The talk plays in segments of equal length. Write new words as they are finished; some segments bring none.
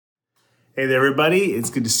Hey there, everybody. It's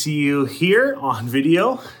good to see you here on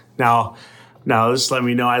video. Now, just let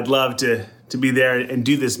me know. I'd love to be there and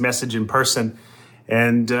do this message in person.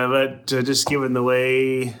 But just given the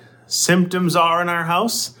way symptoms are in our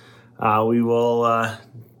house, we will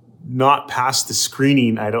not pass the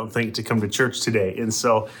screening, I don't think, to come to church today. And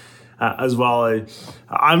so as well,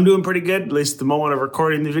 I'm doing pretty good, at least the moment of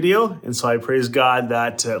recording the video. And so I praise God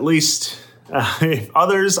that at least if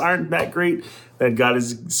others aren't that great, that God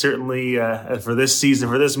has certainly, for this season,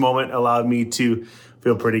 for this moment, allowed me to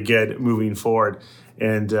feel pretty good moving forward.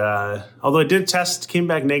 And although I did test, came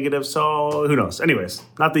back negative, so who knows? Anyways,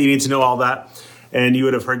 not that you need to know all that. And you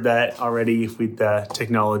would have heard that already if the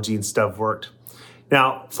technology and stuff worked.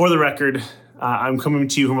 Now, for the record, I'm coming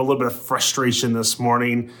to you from a little bit of frustration this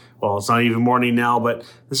morning. Well, it's not even morning now, but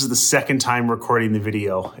this is the second time recording the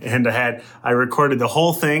video. And I recorded the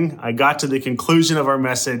whole thing. I got to the conclusion of our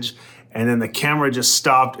message, and then the camera just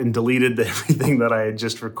stopped and deleted everything that I had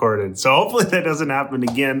just recorded. So hopefully that doesn't happen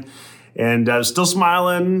again. And I'm still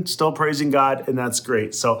smiling, still praising God, and that's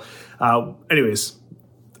great. So anyways,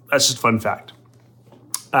 that's just a fun fact.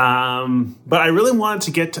 But I really wanted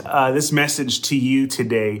to get this message to you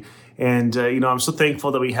today. And, I'm so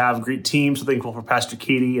thankful that we have a great team. So thankful for Pastor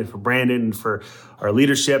Katie and for Brandon and for our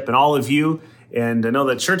leadership and all of you. And I know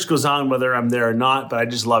that church goes on whether I'm there or not, but I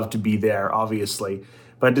just love to be there, obviously.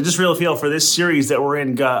 But to just really feel for this series that we're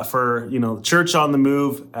in for, Church on the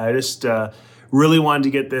Move, I just really wanted to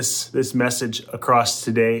get this message across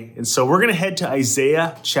today. And so we're going to head to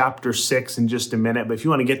Isaiah chapter 6 in just a minute. But if you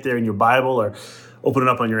want to get there in your Bible or open it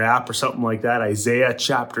up on your app or something like that, Isaiah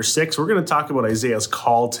chapter 6, we're going to talk about Isaiah's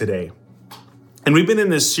call today. And we've been in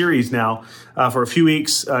this series now for a few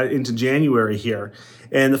weeks into January here.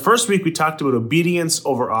 And the first week we talked about obedience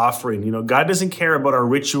over offering. God doesn't care about our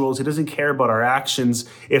rituals. He doesn't care about our actions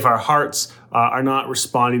if our hearts are not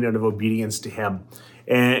responding out of obedience to him.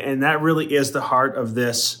 And that really is the heart of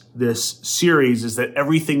this series, is that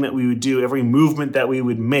everything that we would do, every movement that we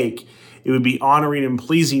would make, it would be honoring and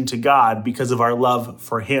pleasing to God because of our love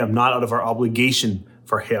for him, not out of our obligation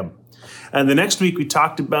for him. And the next week, we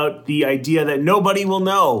talked about the idea that nobody will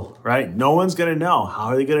know, right? No one's going to know. How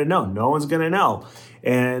are they going to know? No one's going to know.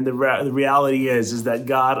 And the reality is that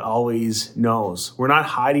God always knows. We're not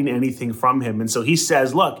hiding anything from him. And so he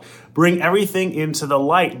says, look, bring everything into the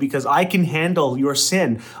light because I can handle your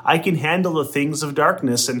sin. I can handle the things of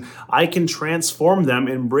darkness and I can transform them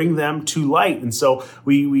and bring them to light. And so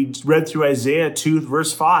we read through Isaiah 2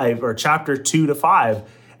 verse 5 or chapter 2 to 5.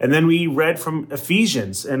 And then we read from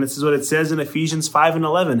Ephesians, and this is what it says in Ephesians 5 and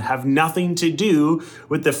 11, have nothing to do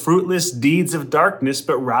with the fruitless deeds of darkness,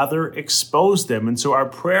 but rather expose them. And so our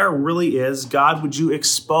prayer really is, God, would you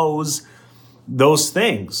expose those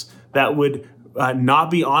things that would not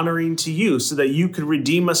be honoring to you so that you could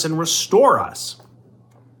redeem us and restore us.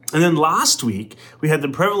 And then last week, we had the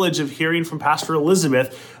privilege of hearing from Pastor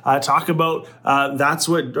Elizabeth talk about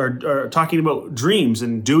talking about dreams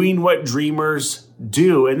and doing what dreamers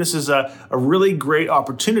do. And this is a really great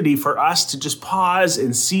opportunity for us to just pause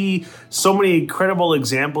and see so many incredible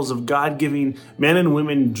examples of God giving men and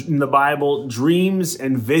women in the Bible dreams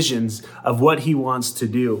and visions of what he wants to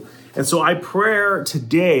do. And so my prayer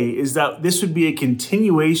today is that this would be a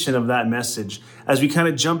continuation of that message as we kind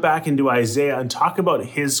of jump back into Isaiah and talk about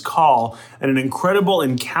his call and an incredible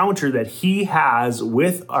encounter that he has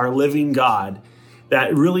with our living God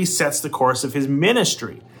that really sets the course of his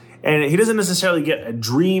ministry. And he doesn't necessarily get a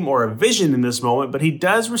dream or a vision in this moment, but he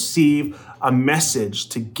does receive a message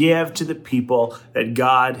to give to the people that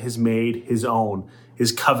God has made his own,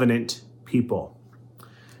 his covenant people.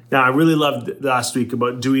 Now, I really loved last week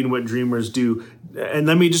about doing what dreamers do. And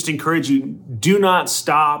let me just encourage you, do not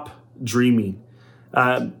stop dreaming.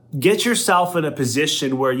 Get yourself in a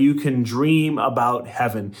position where you can dream about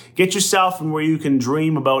heaven. Get yourself in where you can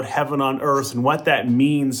dream about heaven on earth and what that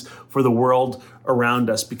means for the world around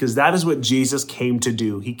us, because that is what Jesus came to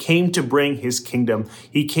do. He came to bring his kingdom.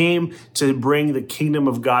 He came to bring the kingdom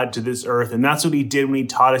of God to this earth. And that's what he did when he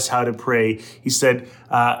taught us how to pray. He said,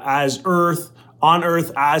 on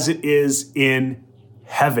earth as it is in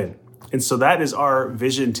heaven. And so that is our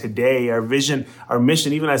vision today, our mission,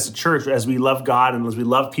 even as a church, as we love God and as we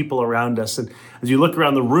love people around us. And as you look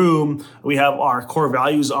around the room, we have our core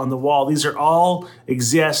values on the wall. These are all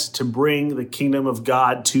exist to bring the kingdom of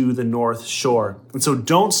God to the North Shore. And so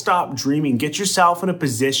don't stop dreaming. Get yourself in a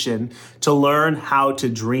position to learn how to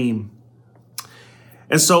dream.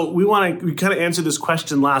 And so we kind of answered this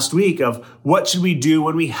question last week of what should we do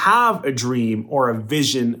when we have a dream or a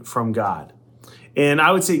vision from God? And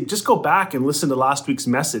I would say just go back and listen to last week's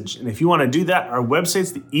message. And if you want to do that, our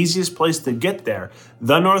website's the easiest place to get there.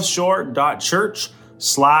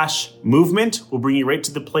 thenorthshore.church/movement will bring you right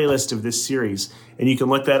to the playlist of this series. And you can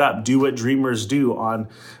look that up, Do What Dreamers Do, on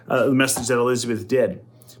the message that Elizabeth did.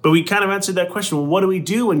 But we kind of answered that question. Well, what do we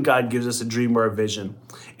do when God gives us a dream or a vision?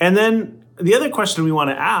 And then the other question we want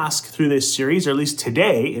to ask through this series, or at least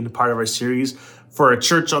today in part of our series for a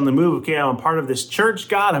church on the move. Okay, I'm a part of this church,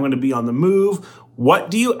 God. I'm going to be on the move.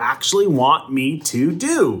 What do you actually want me to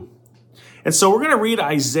do? And so we're going to read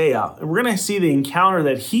Isaiah, and we're going to see the encounter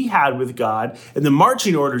that he had with God and the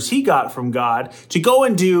marching orders he got from God to go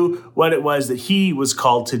and do what it was that he was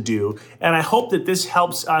called to do. And I hope that this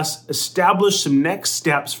helps us establish some next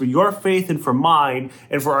steps for your faith and for mine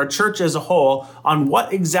and for our church as a whole on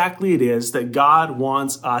what exactly it is that God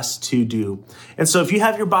wants us to do. And so if you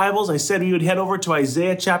have your Bibles, I said we would head over to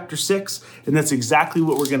Isaiah chapter 6, and that's exactly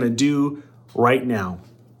what we're going to do right now.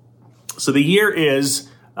 So the year is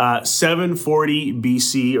 740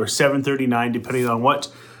 BC or 739, depending on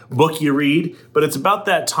what book you read. But it's about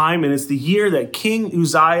that time, and it's the year that King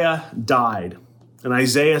Uzziah died. And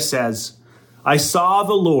Isaiah says, I saw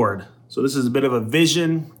the Lord. So this is a bit of a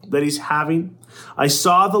vision that he's having. I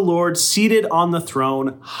saw the Lord seated on the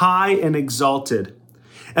throne, high and exalted.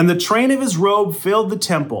 And the train of his robe filled the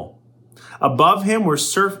temple. Above him were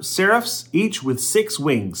seraphs, each with 6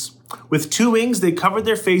 wings. With 2 wings they covered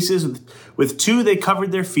their faces, with 2 they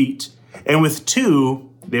covered their feet, and with 2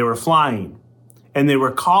 they were flying. And they were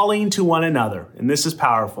calling to one another, and this is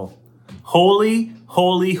powerful, Holy,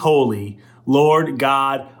 holy, holy, Lord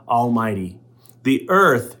God Almighty. The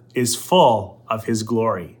earth is full of his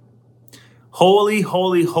glory. Holy,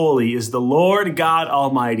 holy, holy is the Lord God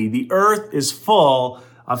Almighty. The earth is full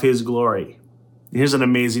of his glory. Here's an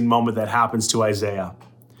amazing moment that happens to Isaiah.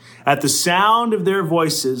 At the sound of their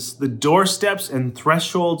voices, the doorsteps and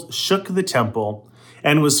thresholds shook the temple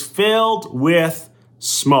and was filled with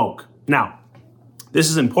smoke. Now, this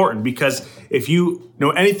is important because if you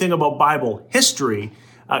know anything about Bible history,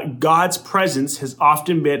 God's presence has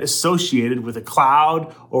often been associated with a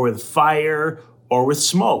cloud or with fire or with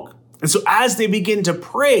smoke. And so as they begin to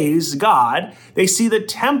praise God, they see the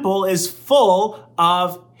temple is full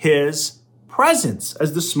of his presence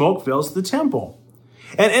as the smoke fills the temple.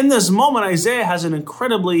 And in this moment, Isaiah has an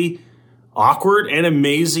incredibly awkward and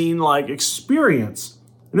amazing experience.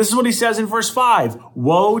 And this is what he says in verse 5.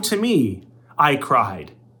 Woe to me, I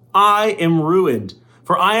cried. I am ruined,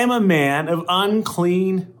 for I am a man of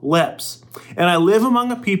unclean lips, and I live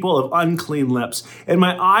among a people of unclean lips, and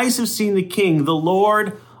my eyes have seen the King, the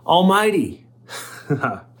Lord Almighty.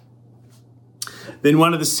 Then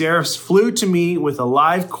one of the seraphs flew to me with a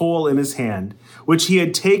live coal in his hand, which he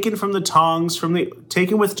had taken with tongs from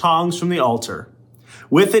the altar.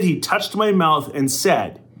 With it he touched my mouth and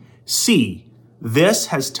said, See, this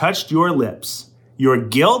has touched your lips. Your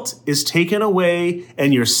guilt is taken away,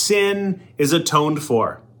 and your sin is atoned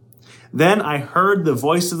for. Then I heard the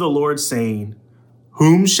voice of the Lord saying,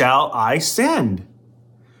 Whom shall I send?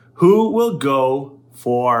 Who will go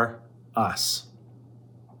for us?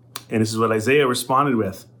 And this is what Isaiah responded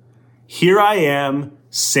with. Here I am,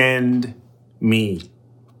 send me.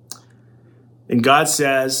 And God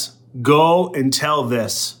says, go and tell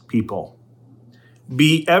this people.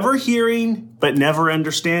 Be ever hearing, but never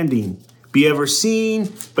understanding. Be ever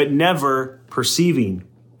seeing, but never perceiving.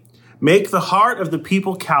 Make the heart of the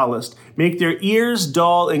people calloused. Make their ears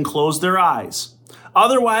dull and close their eyes.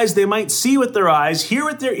 Otherwise, they might see with their eyes, hear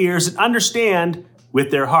with their ears, and understand with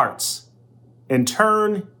their hearts, and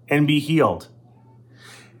turn and be healed.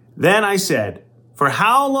 Then I said, For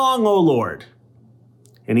how long, O Lord?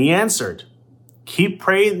 And he answered, Keep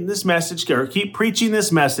praying this message, or keep preaching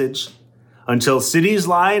this message until cities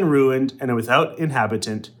lie in ruin and are without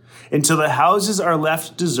inhabitant, until the houses are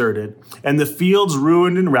left deserted and the fields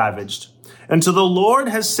ruined and ravaged, until the Lord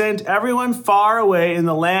has sent everyone far away and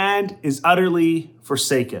the land is utterly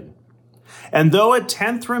forsaken. And though a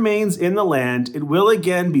tenth remains in the land, it will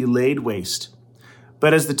again be laid waste.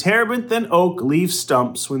 But as the terebinth and oak leave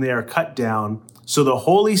stumps when they are cut down, so the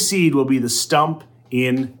holy seed will be the stump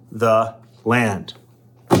in the land.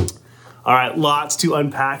 All right, lots to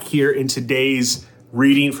unpack here in today's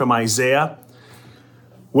reading from Isaiah.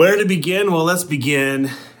 Where to begin? Well, let's begin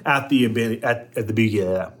at the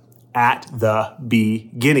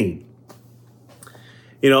beginning.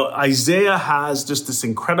 You know, Isaiah has just this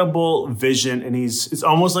incredible vision, and it's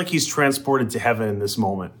almost like he's transported to heaven in this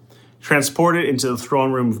moment, transported into the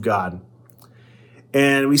throne room of God.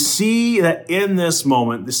 And we see that in this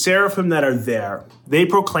moment, the seraphim that are there, they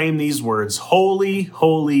proclaim these words, Holy,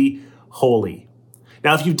 holy, holy.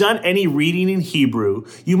 Now, if you've done any reading in Hebrew,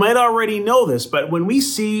 you might already know this, but when we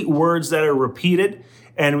see words that are repeated,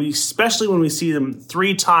 and especially when we see them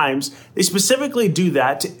 3 times, they specifically do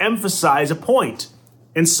that to emphasize a point.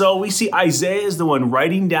 And so we see Isaiah is the one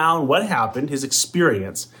writing down what happened, his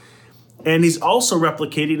experience, and he's also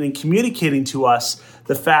replicating and communicating to us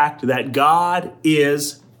the fact that God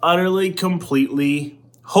is utterly, completely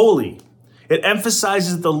holy. It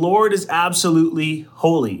emphasizes that the Lord is absolutely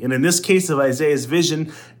holy. And in this case of Isaiah's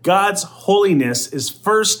vision, God's holiness is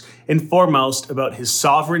first and foremost about his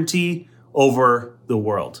sovereignty over the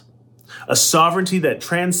world. A sovereignty that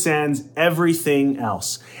transcends everything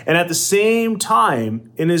else. And at the same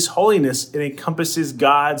time, in his holiness, it encompasses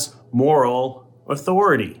God's moral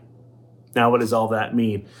authority. Now, what does all that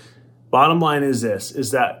mean? Bottom line is this,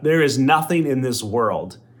 is that there is nothing in this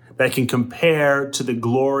world that can compare to the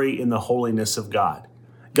glory and the holiness of God.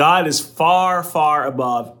 God is far, far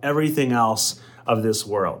above everything else of this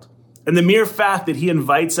world. And the mere fact that he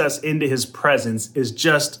invites us into his presence is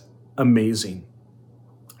just amazing.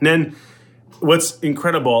 And then what's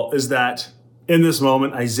incredible is that in this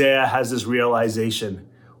moment, Isaiah has this realization.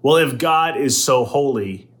 Well, if God is so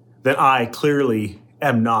holy, then I clearly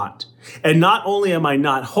am not. And not only am I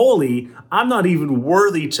not holy, I'm not even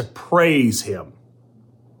worthy to praise him.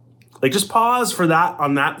 Like, just pause for that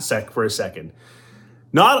on that for a second.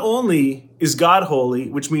 Not only is God holy,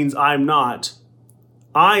 which means I'm not,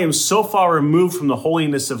 I am so far removed from the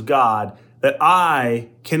holiness of God that I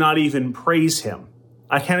cannot even praise him.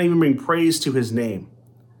 I can't even bring praise to his name.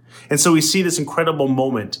 And so we see this incredible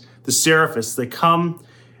moment. The seraphists, they come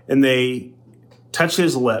and they touch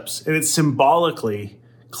his lips, and it symbolically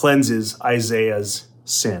cleanses Isaiah's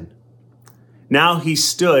sin. Now he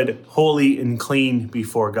stood holy and clean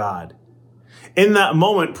before God. In that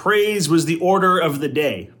moment, praise was the order of the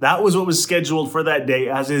day. That was what was scheduled for that day,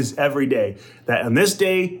 as is every day. That on this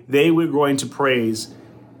day, they were going to praise,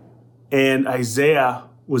 and Isaiah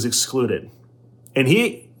was excluded. And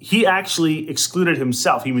he actually excluded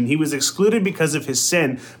himself. He was excluded because of his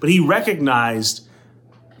sin, but he recognized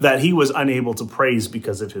that he was unable to praise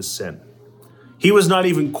because of his sin. He was not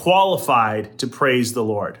even qualified to praise the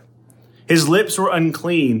Lord. His lips were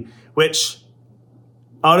unclean, which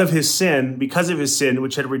out of his sin, because of his sin,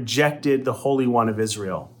 which had rejected the Holy One of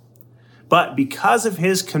Israel. But because of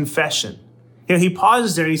his confession, he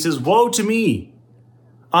pauses there and he says, "Woe to me,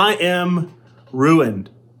 I am ruined."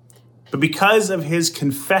 But because of his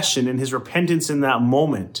confession and his repentance in that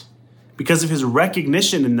moment, because of his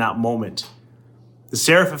recognition in that moment, the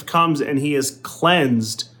seraphim comes and he is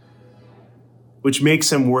cleansed, which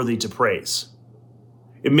makes him worthy to praise.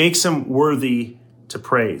 It makes him worthy to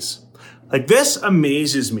praise. Like, this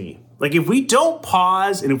amazes me. Like, if we don't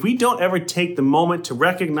pause and if we don't ever take the moment to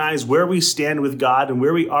recognize where we stand with God and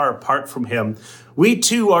where we are apart from him, we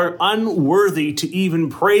too are unworthy to even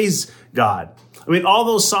praise God. I mean, all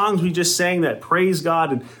those songs we just sang that praise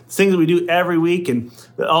God and things that we do every week and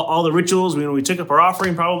all the rituals, we took up our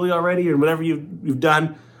offering probably already or whatever you've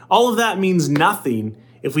done, all of that means nothing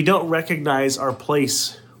if we don't recognize our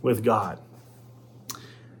place with God.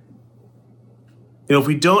 If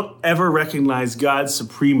we don't ever recognize God's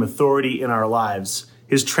supreme authority in our lives,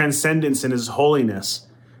 his transcendence and his holiness,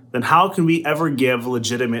 then how can we ever give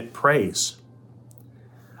legitimate praise?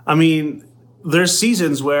 I mean, there's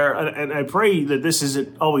seasons where, and I pray that this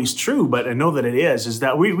isn't always true, but I know that it is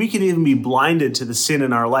that we can even be blinded to the sin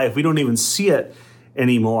in our life. We don't even see it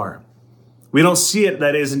anymore. We don't see it,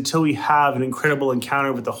 that is, until we have an incredible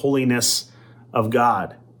encounter with the holiness of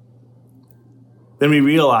God. Then we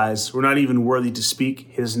realize we're not even worthy to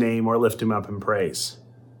speak his name or lift him up in praise.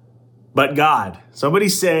 But God. Somebody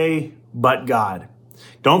say, but God.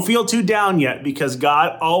 Don't feel too down yet, because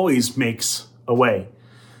God always makes a way.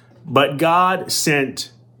 But God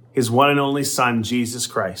sent his one and only Son, Jesus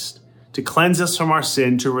Christ, to cleanse us from our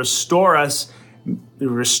sin, to restore us,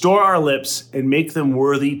 restore our lips, and make them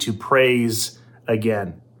worthy to praise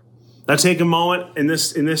again. Now take a moment in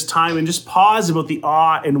this time and just pause about the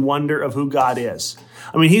awe and wonder of who God is.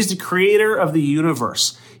 I mean, he's the creator of the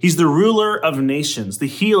universe. He's the ruler of nations, the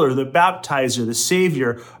healer, the baptizer, the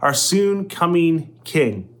savior, our soon coming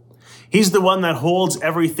king. He's the one that holds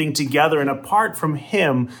everything together, and apart from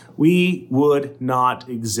him, we would not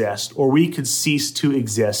exist, or we could cease to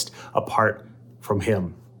exist apart from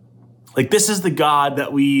him. Like, this is the God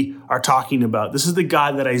that we are talking about. This is the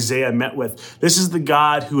God that Isaiah met with. This is the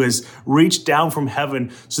God who has reached down from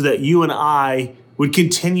heaven so that you and I would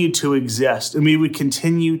continue to exist and we would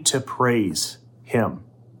continue to praise him.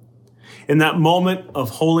 In that moment of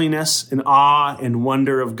holiness and awe and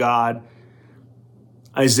wonder of God,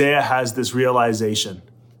 Isaiah has this realization.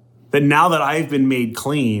 that now that I've been made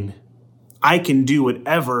clean, I can do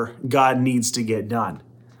whatever God needs to get done.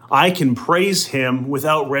 I can praise him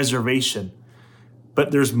without reservation.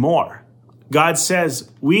 But there's more. God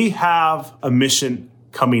says we have a mission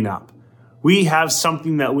coming up. We have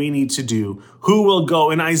something that we need to do. Who will go?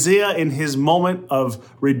 And Isaiah, in his moment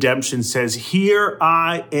of redemption, says, "Here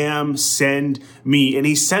I am, send me." And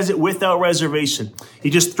he says it without reservation. He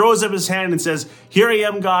just throws up his hand and says, "Here I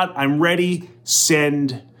am, God. I'm ready.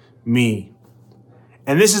 Send me."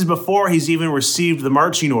 And this is before he's even received the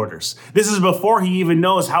marching orders. This is before he even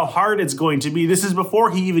knows how hard it's going to be. This is before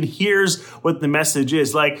he even hears what the message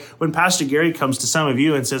is. Like when Pastor Gary comes to some of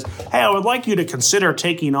you and says, "Hey, I would like you to consider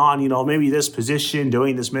taking on, maybe this position,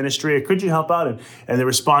 doing this ministry. Or could you help out?" And the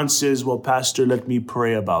response is, "Well, Pastor, let me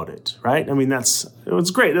pray about it." Right? I mean,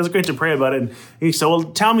 it's great. That's great to pray about it. And he said, "Well,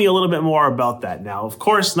 tell me a little bit more about that now." Of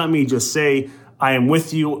course, let me just say, I am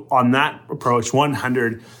with you on that approach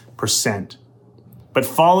 100%. But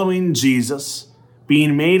following Jesus,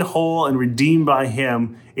 being made whole and redeemed by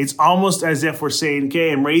him, it's almost as if we're saying,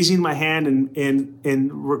 okay, I'm raising my hand and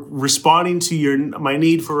responding to my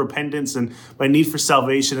need for repentance and my need for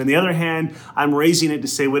salvation. On the other hand, I'm raising it to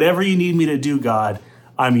say, whatever you need me to do, God,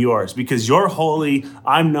 I'm yours. Because you're holy,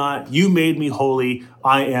 I'm not. You made me holy.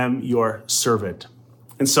 I am your servant.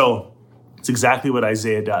 And so it's exactly what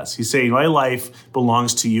Isaiah does. He's saying, my life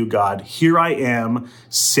belongs to you, God. Here I am,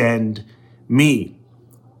 send me.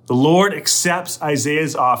 The Lord accepts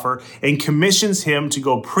Isaiah's offer and commissions him to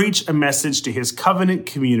go preach a message to his covenant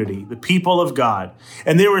community, the people of God.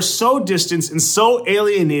 And they were so distant and so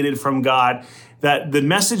alienated from God that the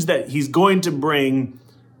message that he's going to bring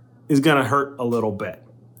is going to hurt a little bit.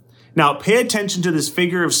 Now, pay attention to this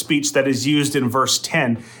figure of speech that is used in verse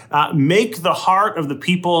 10. Make the heart of the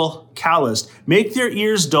people calloused. Make their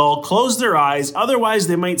ears dull. Close their eyes. Otherwise,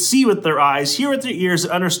 they might see with their eyes, hear with their ears,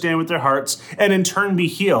 and understand with their hearts, and in turn be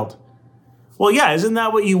healed. Well, yeah, isn't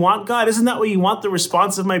that what you want, God? Isn't that what you want the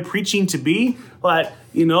response of my preaching to be? That,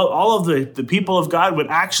 all of the people of God would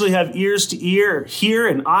actually have ears to hear,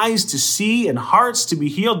 and eyes to see, and hearts to be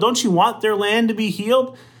healed. Don't you want their land to be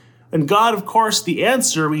healed? And God, of course, the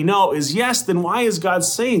answer we know is yes. Then why is God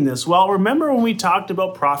saying this? Well, remember when we talked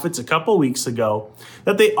about prophets a couple weeks ago,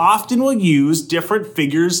 that they often will use different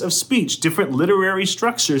figures of speech, different literary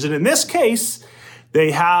structures. And in this case,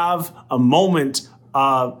 they have a moment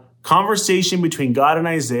of conversation between God and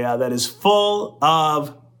Isaiah that is full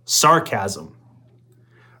of sarcasm,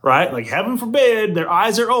 right? Like, heaven forbid, their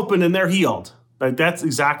eyes are open and they're healed. Like, that's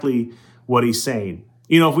exactly what he's saying.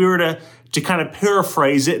 If we were to kind of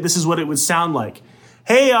paraphrase it, this is what it would sound like.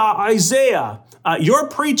 Hey, Isaiah, your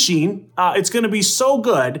preaching, it's going to be so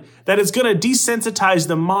good that it's going to desensitize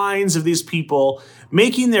the minds of these people,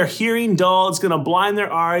 making their hearing dull. It's going to blind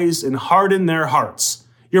their eyes and harden their hearts.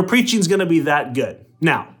 Your preaching is going to be that good.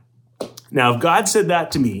 Now, if God said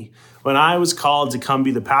that to me when I was called to come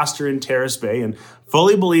be the pastor in Terrace Bay and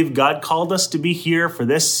fully believe God called us to be here for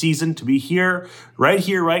this season, to be here,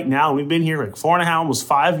 right now. We've been here like 4.5, almost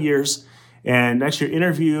 5 years. And actually, your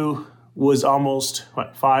interview was almost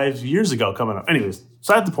 5 years ago coming up. Anyways,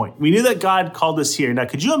 so at the point, we knew that God called us here. Now,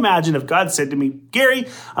 could you imagine if God said to me, Gary,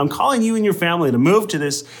 I'm calling you and your family to move to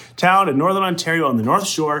this town in Northern Ontario on the North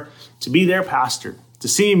Shore to be their pastor, to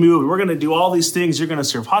see me move. We're going to do all these things. You're going to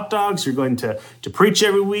serve hot dogs. You're going to preach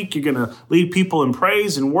every week. You're going to lead people in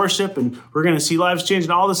praise and worship. And we're going to see lives change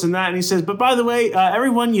and all this and that. And he says, but by the way,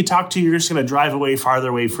 everyone you talk to, you're just going to drive farther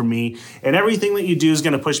away from me. And everything that you do is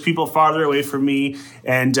going to push people farther away from me.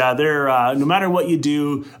 And no matter what you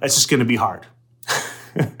do, it's just going to be hard.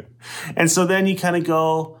 And so then you kind of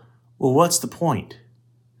go, well, what's the point?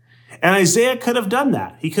 And Isaiah could have done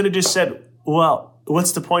that. He could have just said, well,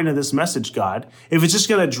 what's the point of this message, God? If it's just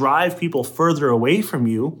going to drive people further away from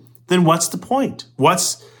you, then what's the point? Why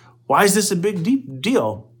is this a big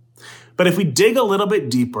deal? But if we dig a little bit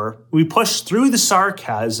deeper, we push through the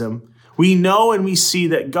sarcasm, we know and we see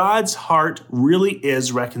that God's heart really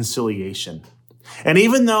is reconciliation. And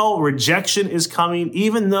even though rejection is coming,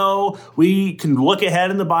 even though we can look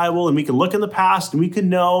ahead in the Bible and we can look in the past and we can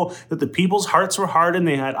know that the people's hearts were hardened,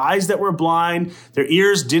 they had eyes that were blind, their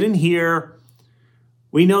ears didn't hear,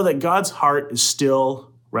 we know that God's heart is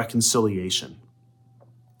still reconciliation.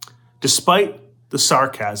 Despite the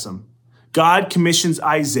sarcasm, God commissions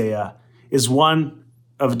Isaiah as one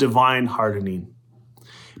of divine hardening.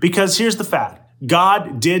 Because here's the fact.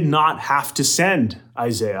 God did not have to send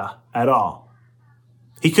Isaiah at all.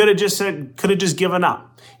 He could have just given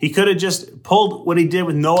up. He could have just pulled what he did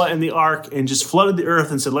with Noah and the ark and just flooded the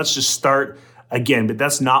earth and said, let's just start again. But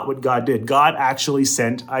that's not what God did. God actually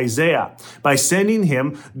sent Isaiah. By sending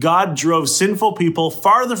him, God drove sinful people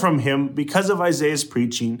farther from him because of Isaiah's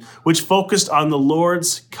preaching, which focused on the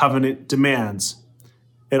Lord's covenant demands.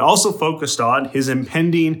 It also focused on his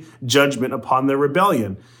impending judgment upon their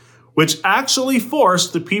rebellion, which actually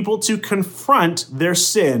forced the people to confront their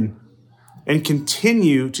sin and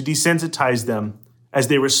continue to desensitize them as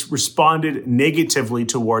they responded negatively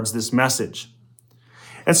towards this message.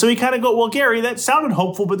 And so we kind of go, well, Gary, that sounded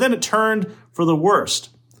hopeful, but then it turned for the worst.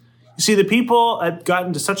 You see, the people had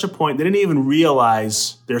gotten to such a point they didn't even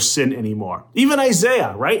realize their sin anymore. Even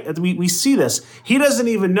Isaiah, right? We see this. He doesn't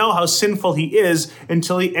even know how sinful he is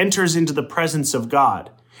until he enters into the presence of God.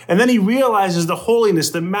 And then he realizes the holiness,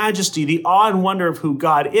 the majesty, the awe and wonder of who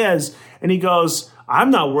God is. And he goes, I'm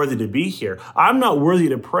not worthy to be here. I'm not worthy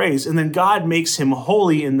to praise. And then God makes him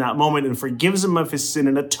holy in that moment and forgives him of his sin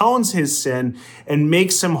and atones his sin and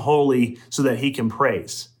makes him holy so that he can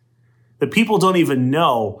praise. The people don't even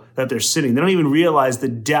know that they're sinning. They don't even realize the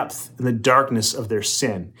depth and the darkness of their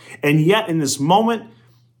sin. And yet in this moment,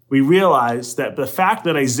 we realize that the fact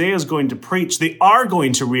that Isaiah is going to preach, they are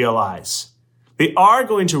going to realize. They are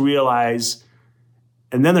going to realize,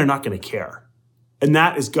 and then they're not going to care. And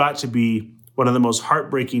that has got to be one of the most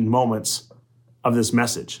heartbreaking moments of this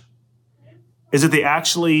message, is that they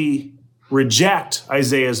actually reject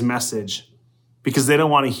Isaiah's message because they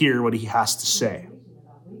don't want to hear what he has to say.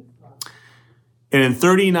 And in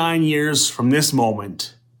 39 years from this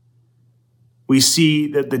moment, we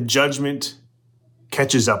see that the judgment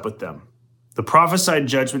catches up with them. The prophesied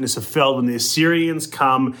judgment is fulfilled when the Assyrians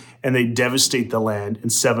come and they devastate the land in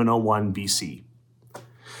 701 BC.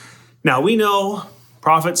 Now, we know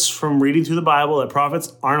prophets from reading through the Bible that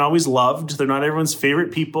prophets aren't always loved. They're not everyone's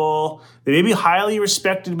favorite people. They may be highly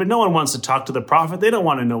respected, but no one wants to talk to the prophet. They don't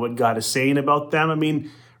want to know what God is saying about them. I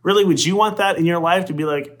mean, really, would you want that in your life to be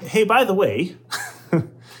like, hey, by the way,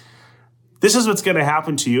 this is what's going to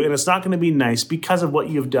happen to you, and it's not going to be nice because of what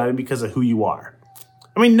you've done and because of who you are.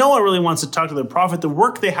 I mean, no one really wants to talk to the prophet. The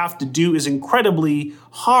work they have to do is incredibly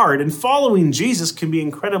hard, and following Jesus can be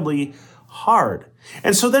incredibly hard.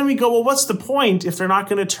 And so then we go, well, what's the point if they're not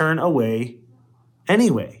going to turn away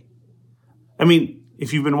anyway? I mean,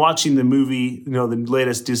 if you've been watching the movie, the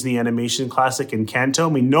latest Disney animation classic, Encanto,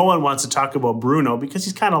 I mean, no one wants to talk about Bruno because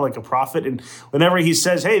he's kind of like a prophet. And whenever he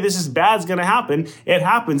says, hey, this is bad's going to happen, it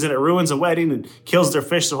happens and it ruins a wedding and kills their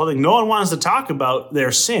fish, the whole thing. No one wants to talk about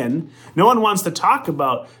their sin. No one wants to talk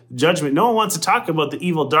about judgment. No one wants to talk about the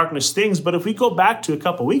evil darkness things. But if we go back to a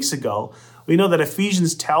couple weeks ago, we know that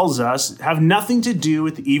Ephesians tells us have nothing to do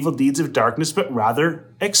with the evil deeds of darkness, but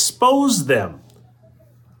rather expose them.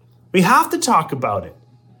 We have to talk about it.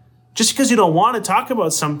 Just because you don't want to talk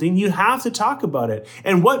about something, you have to talk about it.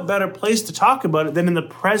 And what better place to talk about it than in the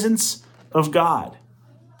presence of God?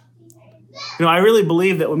 I really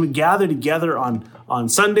believe that when we gather together on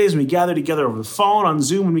Sundays, when we gather together over the phone, on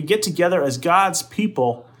Zoom, when we get together as God's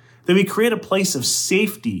people, that we create a place of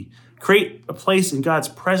safety, create a place in God's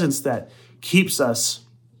presence that keeps us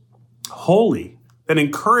holy, that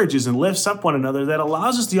encourages and lifts up one another, that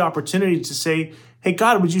allows us the opportunity to say, hey,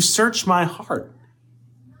 God, would you search my heart?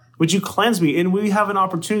 Would you cleanse me? And we have an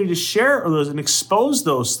opportunity to share those and expose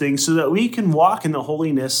those things so that we can walk in the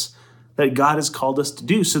holiness that God has called us to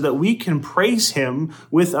do, so that we can praise him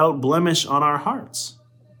without blemish on our hearts.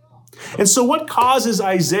 And so what causes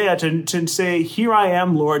Isaiah to say, here I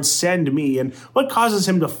am, Lord, send me? And what causes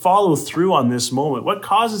him to follow through on this moment? What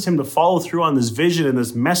causes him to follow through on this vision and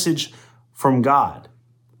this message from God?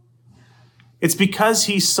 It's because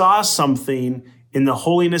he saw something in the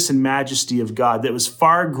holiness and majesty of God that was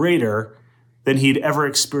far greater than he'd ever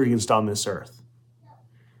experienced on this earth.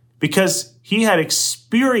 Because he had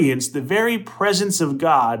experienced the very presence of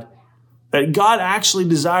God that God actually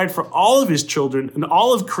desired for all of his children and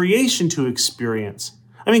all of creation to experience.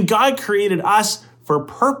 I mean, God created us for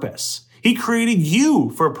purpose. He created you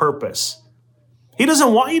for purpose. He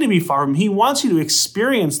doesn't want you to be far from him. He wants you to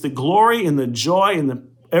experience the glory and the joy and the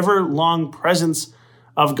ever-long presence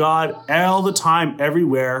of God all the time,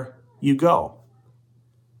 everywhere you go.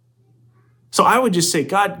 So I would just say,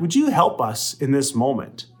 God, would you help us in this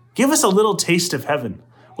moment? Give us a little taste of heaven.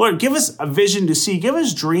 Lord, give us a vision to see. Give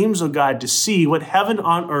us dreams, oh God, to see what heaven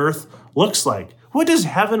on earth looks like. What does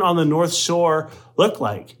heaven on the North Shore look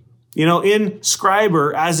like? In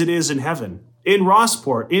Schreiber as it is in heaven, in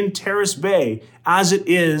Rossport, in Terrace Bay as it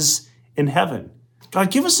is in heaven.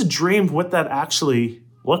 God, give us a dream of what that actually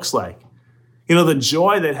looks like. The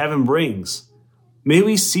joy that heaven brings. May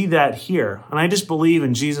we see that here. And I just believe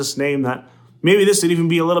in Jesus' name that maybe this would even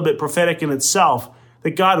be a little bit prophetic in itself,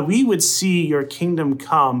 that God, we would see your kingdom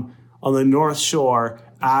come on the North Shore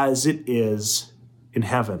as it is in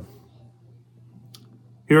heaven.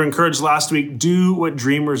 We were encouraged last week, do what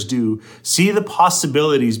dreamers do. See the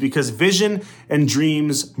possibilities, because vision and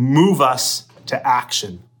dreams move us to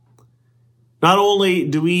action. Not only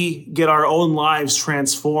do we get our own lives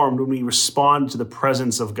transformed when we respond to the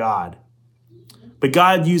presence of God, but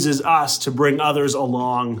God uses us to bring others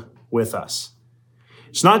along with us.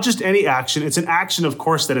 It's not just any action. It's an action, of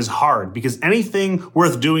course, that is hard, because anything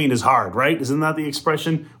worth doing is hard, right? Isn't that the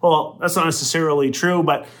expression? Well, that's not necessarily true,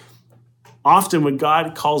 but often what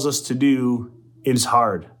God calls us to do is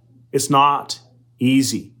hard. It's not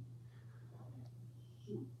easy.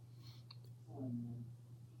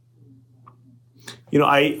 You know,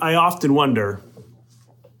 I often wonder,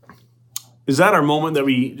 is that our moment that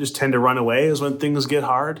we just tend to run away, is when things get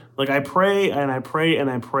hard? Like I pray and I pray and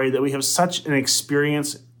I pray that we have such an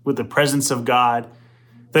experience with the presence of God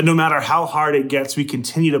that no matter how hard it gets, we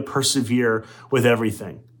continue to persevere with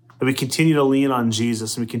everything. That we continue to lean on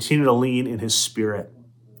Jesus and we continue to lean in his Spirit.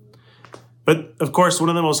 But of course, one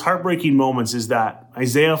of the most heartbreaking moments is that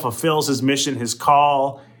Isaiah fulfills his mission, his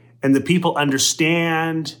call, and the people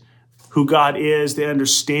understand who God is. They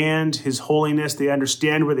understand his holiness. They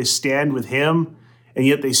understand where they stand with him, and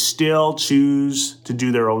yet they still choose to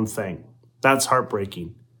do their own thing. That's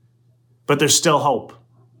heartbreaking. But there's still hope,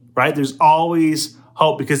 right? There's always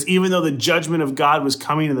hope, because even though the judgment of God was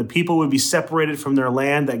coming and the people would be separated from their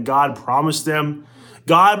land that God promised them,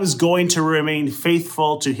 God was going to remain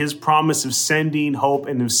faithful to his promise of sending hope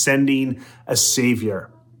and of sending a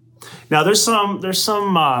Savior. Now, there's some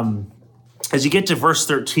as you get to verse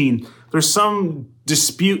 13, there's some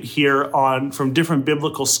dispute here from different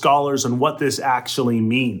biblical scholars on what this actually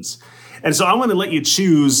means. And so I want to let you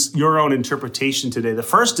choose your own interpretation today. The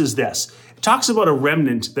first is this. It talks about a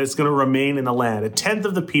remnant that's going to remain in the land. 1/10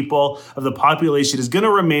 of the people of the population is going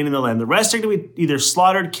to remain in the land. The rest are going to be either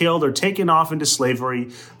slaughtered, killed, or taken off into slavery,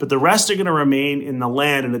 but the rest are going to remain in the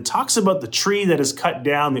land. And it talks about the tree that is cut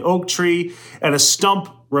down, the oak tree, and a stump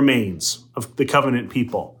remains of the covenant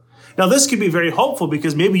people. Now, this could be very hopeful,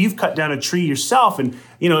 because maybe you've cut down a tree yourself, and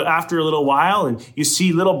after a little while, and you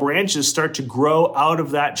see little branches start to grow out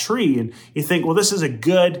of that tree, and you think, well, this is a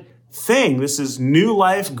good thing. This is new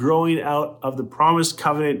life growing out of the promised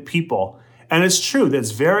covenant people. And it's true.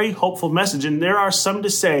 That's a very hopeful message. And there are some to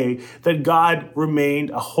say that there remained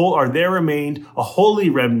a holy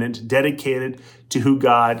remnant dedicated to who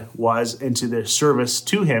God was and to their service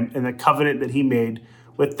to him and the covenant that he made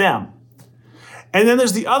with them. And then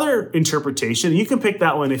there's the other interpretation. You can pick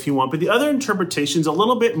that one if you want, but the other interpretation is a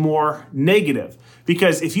little bit more negative,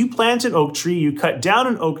 because if you plant an oak tree, you cut down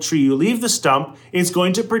an oak tree, you leave the stump, it's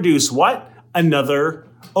going to produce what? Another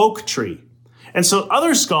oak tree. And so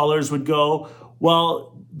other scholars would go,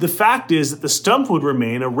 well, the fact is that the stump would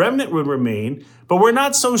remain, a remnant would remain, but we're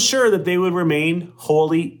not so sure that they would remain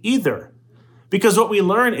holy either. Because what we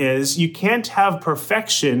learn is you can't have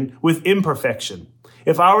perfection with imperfection.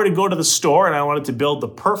 If I were to go to the store and I wanted to build the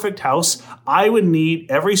perfect house, I would need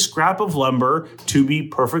every scrap of lumber to be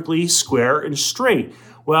perfectly square and straight.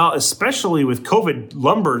 Well, especially with COVID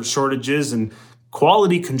lumber shortages and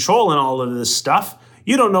quality control and all of this stuff,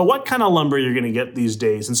 you don't know what kind of lumber you're going to get these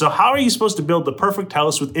days. And so how are you supposed to build the perfect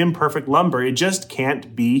house with imperfect lumber? It just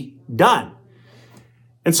can't be done.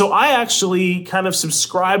 And so I actually kind of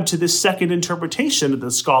subscribe to this second interpretation that the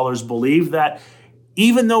scholars believe, that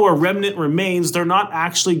even though a remnant remains, they're not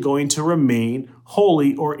actually going to remain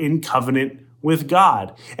holy or in covenant with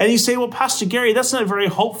God. And you say, well, Pastor Gary, that's not very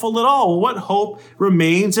hopeful at all. Well, what hope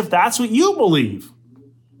remains if that's what you believe?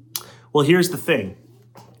 Well, here's the thing,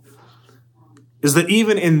 is that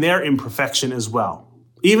even in their imperfection as well,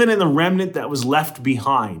 even in the remnant that was left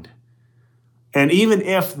behind, and even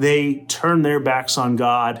if they turn their backs on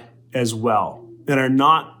God as well and are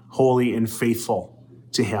not holy and faithful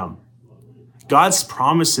to him, God's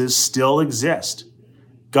promises still exist.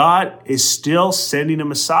 God is still sending a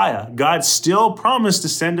Messiah. God still promised to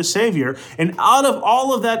send a Savior. And out of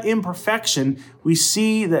all of that imperfection, we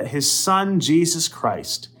see that his Son, Jesus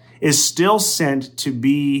Christ, is still sent to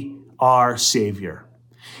be our Savior.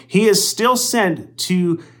 He is still sent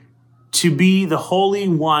to be the Holy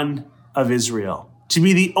One of Israel, to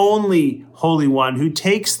be the only Holy One who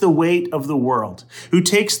takes the weight of the world, who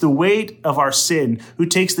takes the weight of our sin, who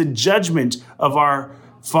takes the judgment of our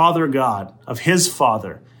Father God, of his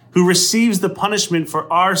Father, who receives the punishment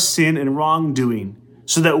for our sin and wrongdoing,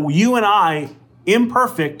 so that you and I,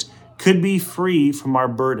 imperfect, could be free from our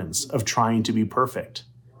burdens of trying to be perfect.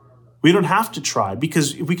 We don't have to try,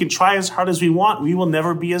 because if we can try as hard as we want, we will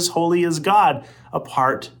never be as holy as God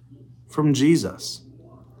apart from Jesus.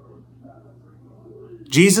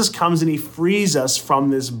 Jesus comes and he frees us from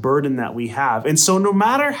this burden that we have. And so no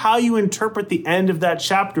matter how you interpret the end of that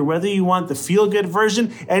chapter, whether you want the feel-good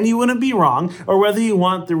version, and you wouldn't be wrong, or whether you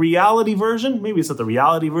want the reality version, maybe it's not the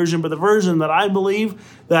reality version, but the version that I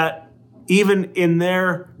believe that even in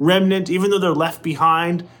their remnant, even though they're left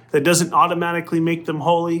behind, that doesn't automatically make them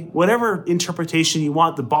holy. Whatever interpretation you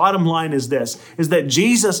want, the bottom line is this, is that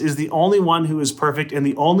Jesus is the only one who is perfect and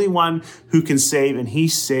the only one who can save, and he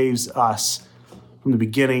saves us from the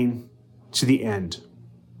beginning to the end.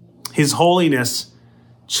 His holiness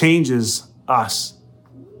changes us.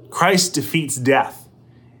 Christ defeats death,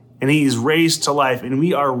 and he is raised to life, and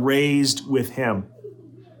we are raised with him.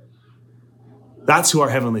 That's who our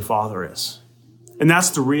Heavenly Father is. And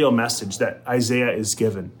that's the real message that Isaiah is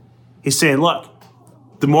given. He's saying, look,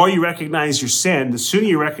 the more you recognize your sin, the sooner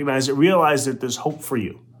you recognize it, realize that there's hope for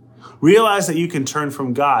you. Realize that you can turn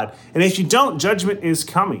from God. And if you don't, judgment is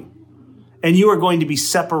coming. And you are going to be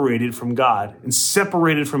separated from God and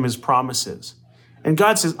separated from his promises. And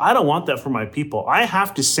God says, I don't want that for my people. I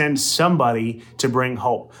have to send somebody to bring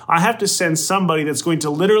hope. I have to send somebody that's going to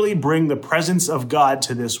literally bring the presence of God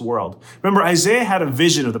to this world. Remember, Isaiah had a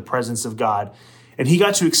vision of the presence of God, and he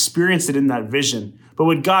got to experience it in that vision. But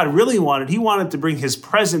what God really wanted, he wanted to bring his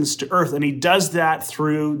presence to earth, and he does that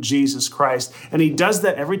through Jesus Christ. And he does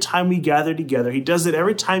that every time we gather together. He does it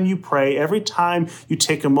every time you pray, every time you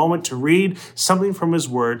take a moment to read something from his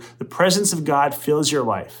word. The presence of God fills your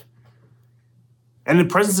life. And the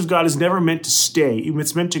presence of God is never meant to stay.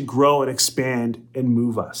 It's meant to grow and expand and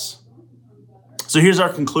move us. So here's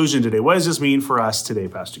our conclusion today. What does this mean for us today,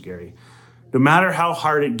 Pastor Gary? No matter how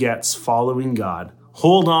hard it gets following God,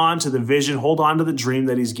 hold on to the vision, hold on to the dream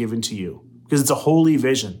that he's given to you, because it's a holy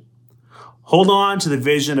vision. Hold on to the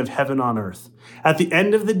vision of heaven on earth. At the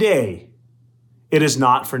end of the day, it is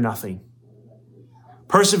not for nothing.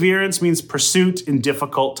 Perseverance means pursuit in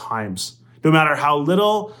difficult times. No matter how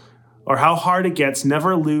little or how hard it gets,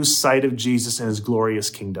 never lose sight of Jesus and his glorious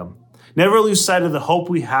kingdom. Never lose sight of the hope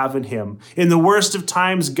we have in him. In the worst of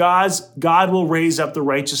times, God will raise up the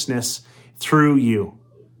righteousness through you.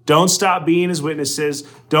 Don't stop being his witnesses.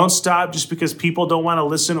 Don't stop just because people don't want to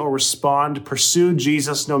listen or respond. Pursue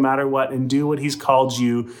Jesus no matter what and do what he's called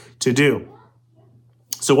you to do.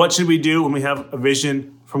 So what should we do when we have a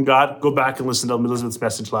vision from God? Go back and listen to Elizabeth's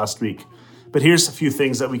message last week. But here's a few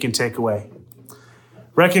things that we can take away.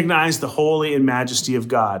 Recognize the holy and majesty of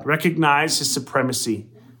God. Recognize his supremacy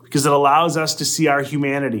because it allows us to see our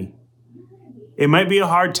humanity. It might be a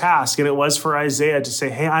hard task, and it was for Isaiah to say,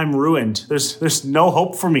 hey, I'm ruined. There's no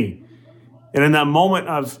hope for me. And in that moment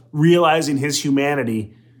of realizing his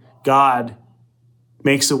humanity, God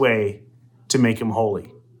makes a way to make him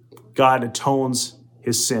holy. God atones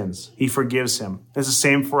his sins. He forgives him. It's the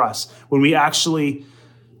same for us. When we actually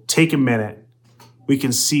take a minute, we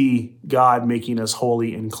can see God making us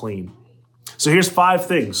holy and clean. So here's 5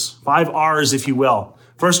 things, 5 R's, if you will.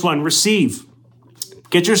 First one, receive.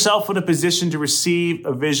 Get yourself in a position to receive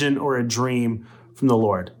a vision or a dream from the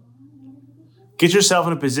Lord. Get yourself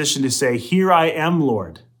in a position to say, here I am,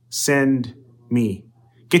 Lord, send me.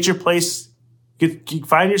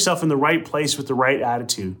 Find yourself in the right place with the right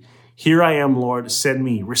attitude. Here I am, Lord, send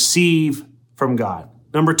me. Receive from God.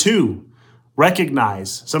 Number 2,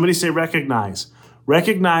 recognize. Somebody say recognize.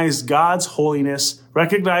 Recognize God's holiness.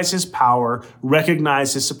 Recognize his power.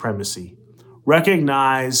 Recognize his supremacy.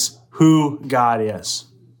 Recognize who God is.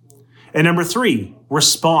 And number 3,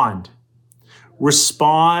 respond.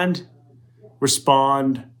 Respond,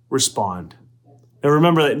 respond, respond. Now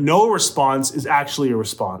remember that no response is actually a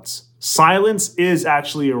response. Silence is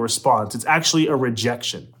actually a response. It's actually a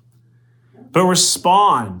rejection. But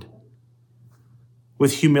respond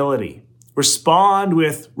with humility. Respond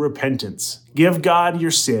with repentance. Give God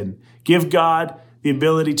your sin. Give God the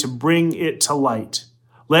ability to bring it to light.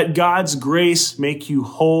 Let God's grace make you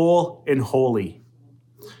whole and holy.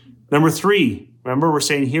 Number 3, remember we're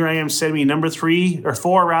saying, here I am, send me. Number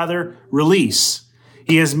 4, release.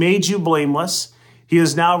 He has made you blameless. He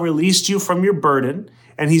has now released you from your burden,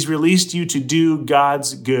 and he's released you to do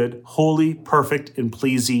God's good, holy, perfect, and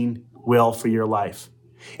pleasing will for your life.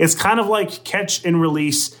 It's kind of like catch and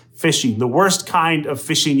release fishing, the worst kind of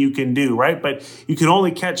fishing you can do, right? But you can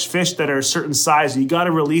only catch fish that are a certain size, and you got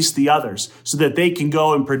to release the others so that they can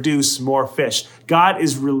go and produce more fish. God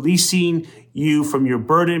is releasing you from your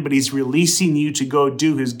burden, but he's releasing you to go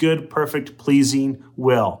do his good, perfect, pleasing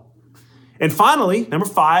will. And finally, number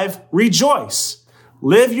 5, rejoice.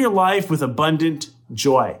 Live your life with abundant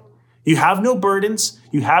joy. You have no burdens.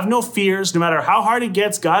 You have no fears. No matter how hard it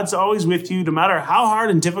gets, God's always with you. No matter how hard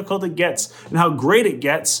and difficult it gets and how great it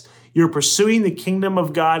gets, You're pursuing the kingdom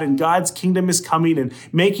of God, and God's kingdom is coming and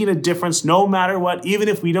making a difference no matter what, even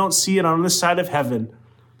if we don't see it on this side of heaven.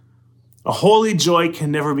 A holy joy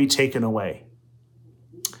can never be taken away.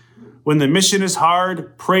 When the mission is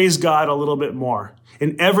hard, praise God a little bit more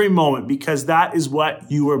in every moment, because that is what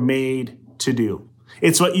you were made to do.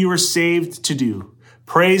 It's what you were saved to do.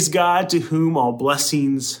 Praise God, to whom all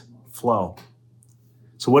blessings flow.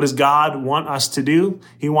 So what does God want us to do?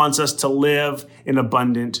 He wants us to live in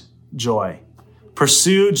abundant joy.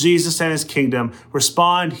 Pursue Jesus and his kingdom.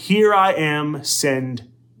 Respond, here I am, send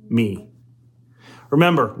me.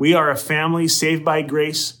 Remember, we are a family saved by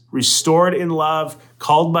grace, restored in love,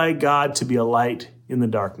 called by God to be a light in the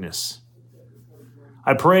darkness.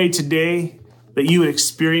 I pray today that you would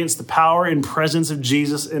experience the power and presence of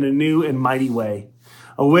Jesus in a new and mighty way,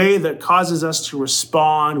 a way that causes us to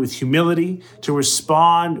respond with humility, to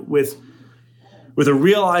respond with a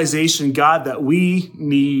realization, God, that we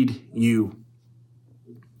need you.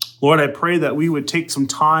 Lord, I pray that we would take some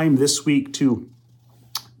time this week to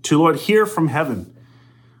Lord, hear from heaven,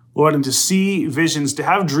 Lord, and to see visions, to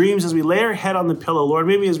have dreams as we lay our head on the pillow, Lord,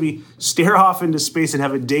 maybe as we stare off into space and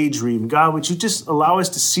have a daydream. God, would you just allow us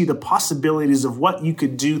to see the possibilities of what you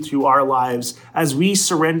could do through our lives as we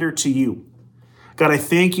surrender to you. God, I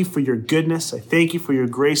thank you for your goodness. I thank you for your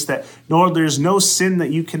grace that, Lord, there's no sin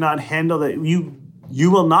that you cannot handle, that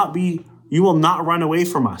you will not run away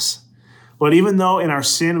from us. Lord, even though in our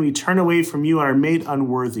sin we turn away from you and are made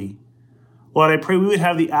unworthy, Lord, I pray we would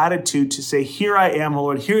have the attitude to say, here I am,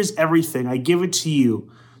 Lord, here's everything. I give it to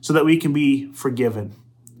you so that we can be forgiven,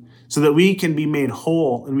 so that we can be made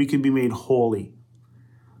whole and we can be made holy.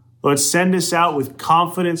 Lord, send us out with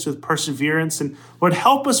confidence, with perseverance, and Lord,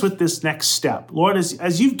 help us with this next step. Lord,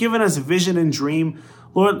 as you've given us a vision and dream,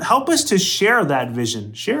 Lord, help us to share that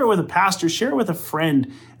vision. Share it with a pastor, share it with a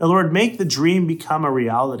friend, and Lord, make the dream become a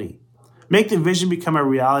reality. Make the vision become a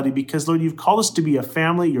reality because, Lord, you've called us to be a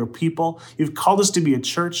family, your people. You've called us to be a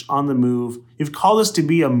church on the move. You've called us to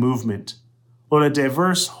be a movement. Lord, a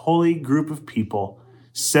diverse, holy group of people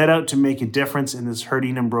set out to make a difference in this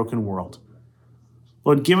hurting and broken world.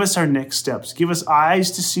 Lord, give us our next steps. Give us eyes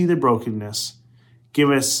to see the brokenness. Give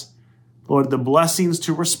us, Lord, the blessings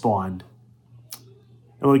to respond.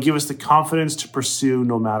 And Lord, give us the confidence to pursue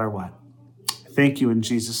no matter what. Thank you in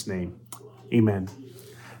Jesus' name. Amen.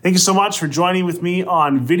 Thank you so much for joining with me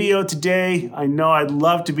on video today. I know I'd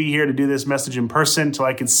love to be here to do this message in person so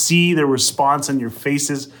I could see the response on your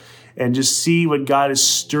faces and just see what God is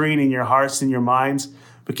stirring in your hearts and your minds.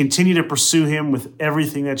 But continue to pursue him with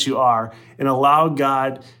everything that you are and allow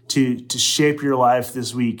God to shape your life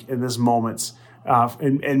this week in these moments.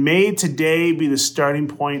 And may today be the starting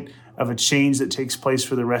point of a change that takes place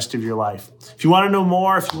for the rest of your life. If you want to know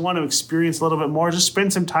more, if you want to experience a little bit more, just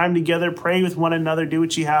spend some time together, pray with one another, do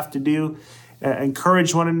what you have to do,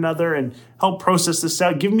 encourage one another, and help process this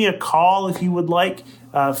out. Give me a call if you would like.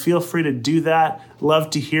 Feel free to do that. Love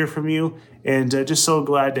to hear from you, and just so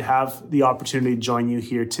glad to have the opportunity to join you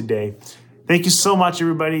here today. Thank you so much,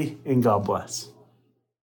 everybody, and God bless.